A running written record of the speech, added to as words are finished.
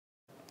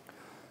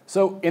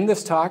So in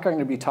this talk, I'm going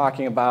to be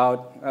talking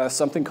about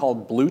something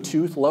called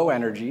Bluetooth Low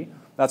Energy.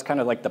 That's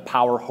kind of like the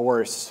power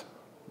horse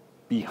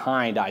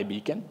behind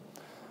iBeacon.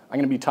 I'm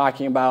going to be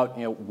talking about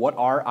what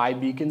are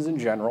iBeacons in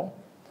general.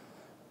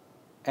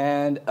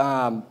 And then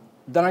I'm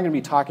going to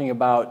be talking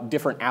about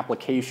different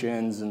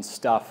applications and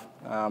stuff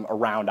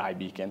around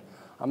iBeacon.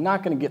 I'm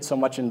not going to get so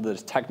much into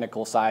the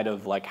technical side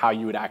of like how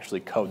you would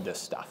actually code this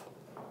stuff.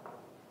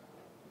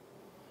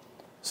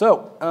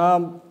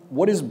 So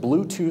what is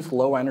Bluetooth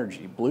Low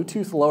Energy?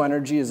 Bluetooth Low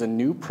Energy is a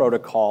new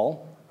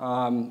protocol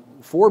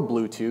for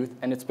Bluetooth,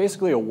 and it's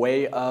basically a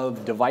way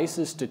of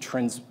devices to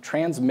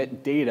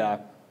transmit data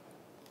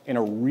in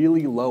a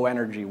really low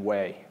energy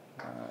way,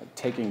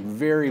 taking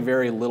very,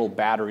 very little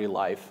battery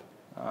life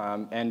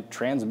and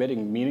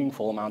transmitting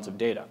meaningful amounts of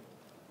data.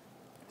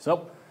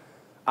 So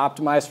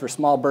optimized for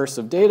small bursts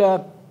of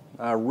data,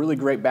 really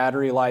great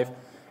battery life,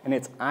 and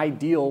it's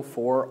ideal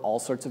for all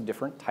sorts of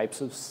different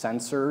types of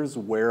sensors,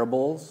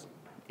 wearables,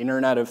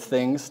 Internet of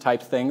Things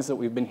type things that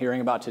we've been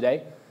hearing about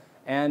today,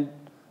 and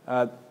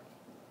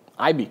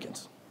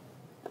iBeacons.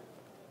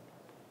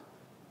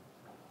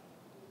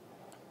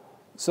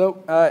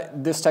 So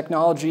this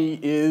technology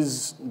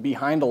is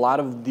behind a lot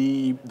of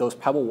those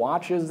Pebble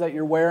watches that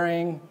you're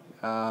wearing,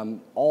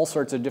 all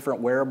sorts of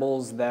different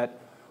wearables that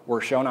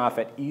were shown off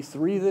at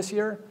E3 this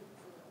year.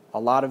 A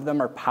lot of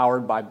them are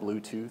powered by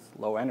Bluetooth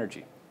Low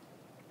Energy.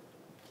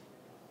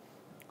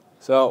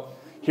 So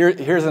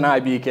here's an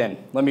iBeacon.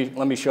 Let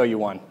me show you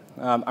one.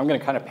 I'm going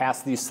to kind of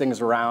pass these things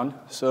around.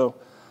 So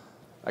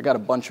I got a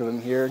bunch of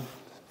them here.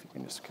 If you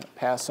can just kind of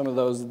pass some of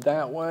those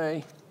that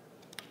way.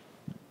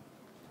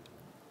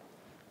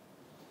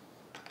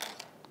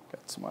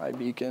 Got some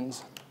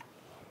iBeacons.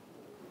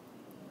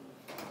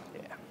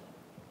 Yeah.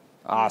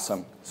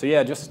 Awesome. So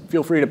yeah, just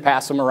feel free to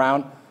pass them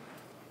around.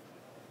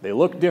 They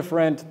look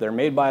different. They're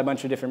made by a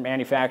bunch of different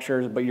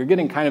manufacturers, but you're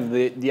getting kind of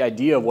the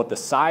idea of what the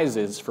size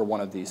is for one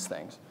of these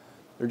things.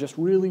 They're just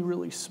really,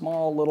 really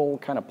small little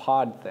kind of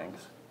pod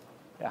things.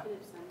 Yeah.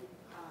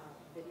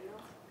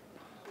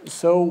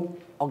 So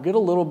I'll get a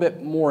little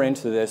bit more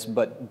into this,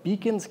 but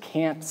beacons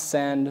can't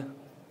send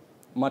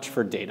much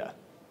for data.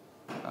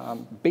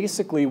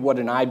 Basically, what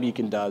an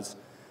iBeacon does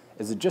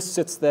is it just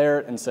sits there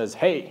and says,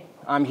 hey,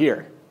 I'm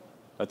here.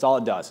 That's all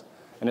it does.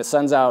 And it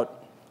sends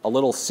out a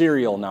little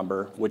serial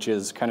number, which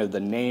is kind of the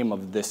name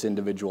of this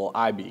individual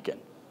iBeacon.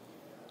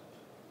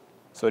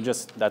 So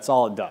that's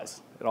all it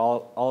does.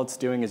 All it's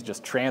doing is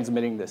just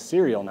transmitting this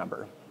serial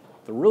number.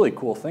 The really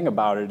cool thing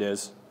about it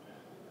is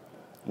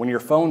when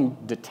your phone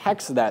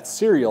detects that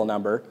serial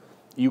number,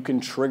 you can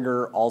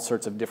trigger all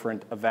sorts of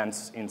different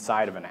events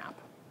inside of an app.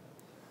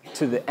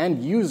 To the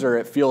end user,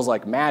 it feels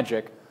like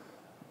magic,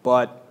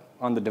 but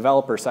on the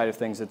developer side of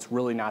things, it's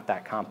really not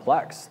that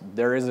complex.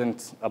 There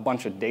isn't a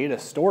bunch of data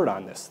stored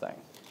on this thing.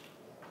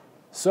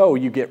 So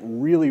you get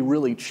really,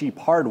 really cheap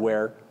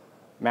hardware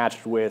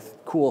matched with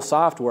cool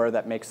software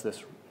that makes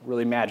this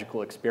really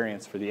magical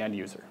experience for the end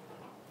user.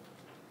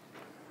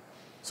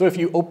 So if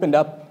you opened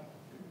up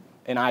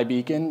an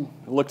iBeacon,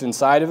 looked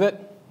inside of it,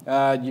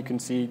 you can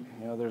see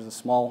there's a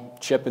small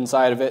chip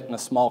inside of it and a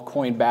small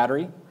coin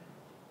battery.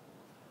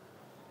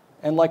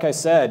 And like I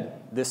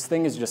said, this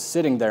thing is just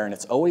sitting there and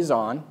it's always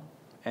on,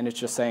 and it's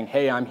just saying,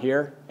 hey, I'm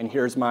here, and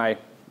here's my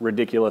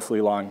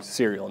ridiculously long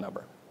serial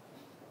number.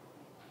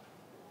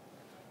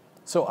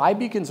 So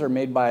iBeacons are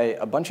made by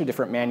a bunch of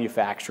different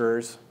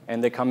manufacturers,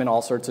 and they come in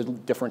all sorts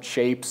of different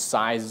shapes,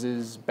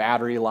 sizes,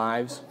 battery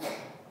lives.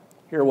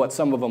 Here are what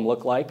some of them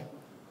look like.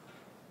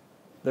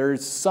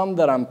 There's some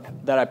that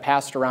I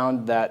passed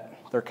around that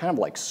they're kind of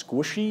like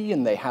squishy,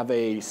 and they have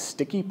a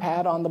sticky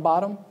pad on the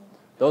bottom.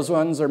 Those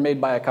ones are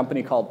made by a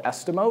company called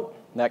Estimote.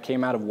 That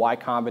came out of Y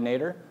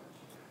Combinator.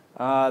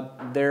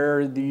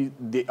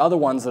 The other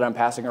ones that I'm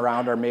passing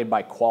around are made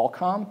by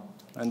Qualcomm,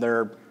 and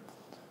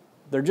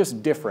they're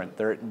just different.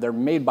 They're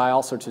made by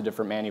all sorts of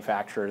different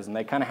manufacturers, and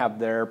they kind of have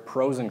their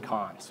pros and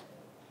cons.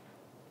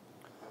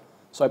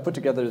 So I put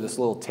together this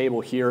little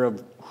table here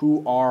of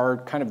who are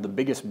kind of the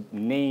biggest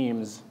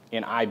names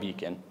in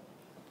iBeacon.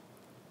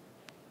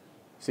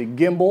 See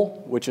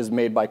Gimbal, which is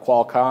made by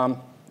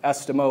Qualcomm,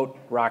 Estimote,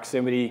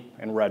 Roximity,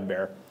 and Red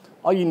Bear.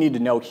 All you need to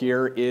know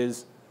here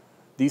is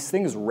these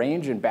things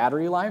range in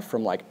battery life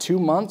from like 2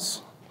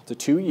 months to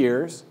 2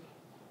 years.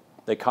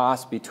 They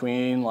cost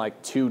between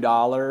like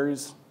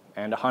 $2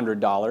 and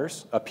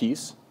 $100 a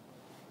piece.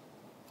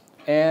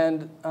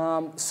 And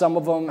some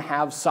of them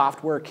have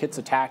software kits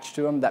attached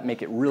to them that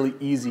make it really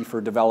easy for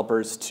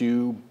developers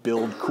to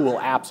build cool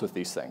apps with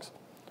these things.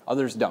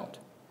 Others don't.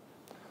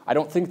 I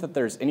don't think that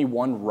there's any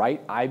one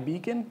right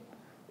iBeacon.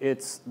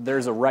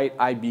 There's a right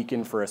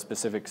iBeacon for a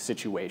specific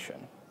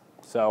situation.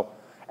 So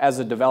as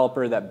a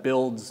developer that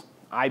builds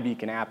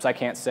iBeacon apps, I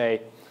can't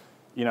say,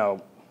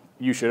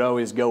 you should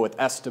always go with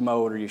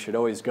Estimote or you should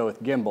always go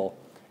with Gimbal.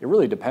 It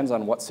really depends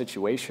on what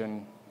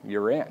situation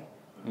you're in,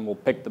 and we'll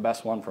pick the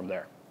best one from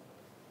there.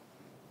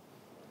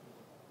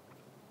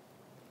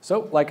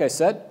 So, like I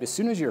said, as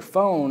soon as your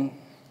phone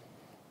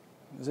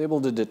is able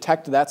to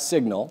detect that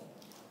signal,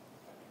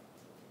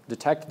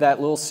 detect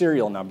that little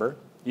serial number,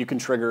 you can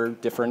trigger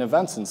different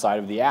events inside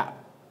of the app.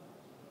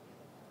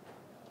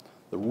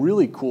 The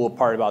really cool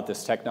part about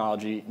this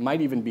technology,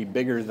 might even be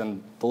bigger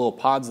than the little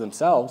pods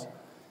themselves,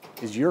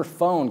 is your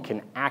phone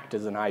can act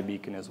as an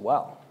iBeacon as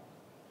well.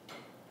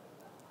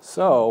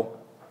 So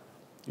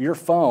your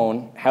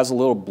phone has a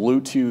little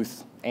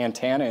Bluetooth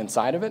antenna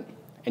inside of it,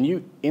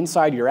 and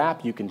inside your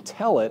app, you can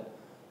tell it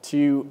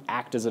to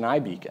act as an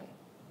iBeacon.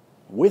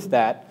 With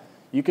that,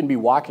 you can be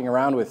walking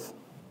around with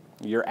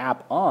your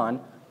app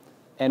on,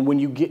 and when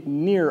you get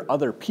near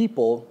other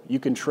people, you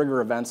can trigger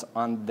events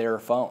on their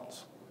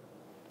phones.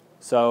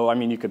 So, I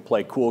mean, you could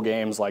play cool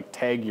games like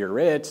Tag You're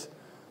It,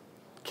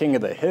 King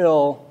of the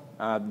Hill.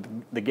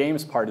 The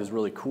games part is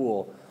really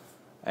cool.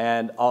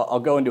 And I'll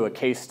go into a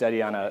case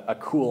study on a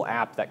cool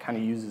app that kind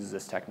of uses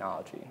this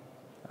technology.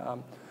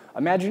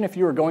 Imagine if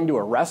you were going to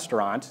a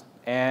restaurant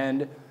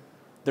and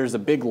there's a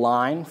big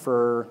line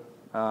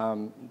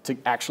to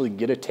actually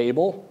get a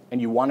table and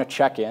you want to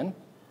check in.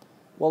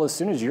 Well, as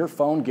soon as your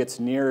phone gets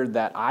near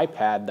that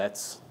iPad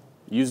that's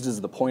used as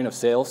the point of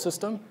sale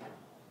system,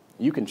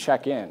 you can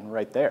check in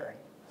right there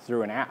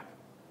through an app.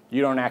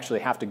 You don't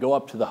actually have to go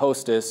up to the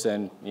hostess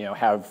and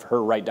have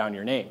her write down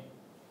your name.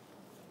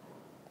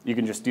 You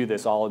can just do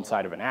this all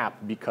inside of an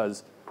app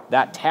because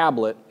that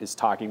tablet is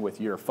talking with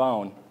your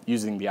phone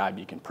using the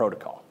iBeacon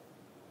protocol.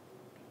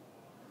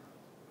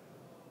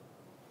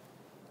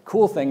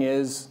 Cool thing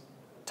is,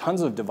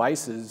 tons of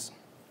devices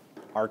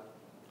are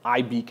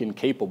iBeacon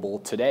capable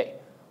today,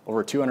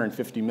 over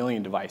 250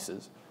 million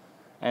devices.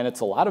 And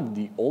it's a lot of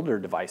the older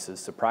devices,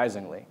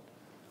 surprisingly.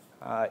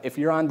 If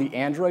you're on the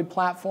Android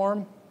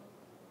platform,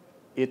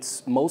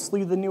 it's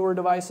mostly the newer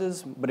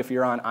devices, but if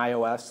you're on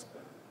iOS,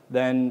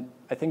 then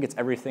I think it's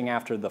everything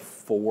after the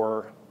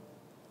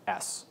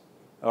 4S.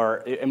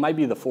 Or it might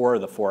be the 4 or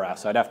the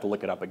 4S, I'd have to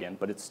look it up again,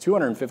 but it's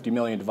 250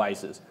 million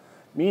devices,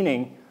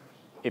 meaning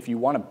if you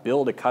want to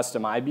build a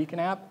custom iBeacon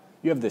app,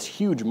 you have this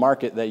huge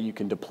market that you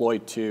can deploy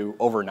to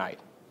overnight.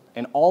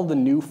 And all the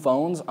new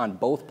phones on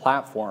both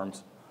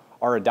platforms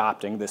are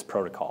adopting this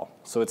protocol.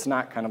 So it's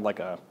not kind of like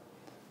a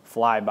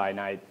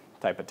fly-by-night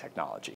type of technology.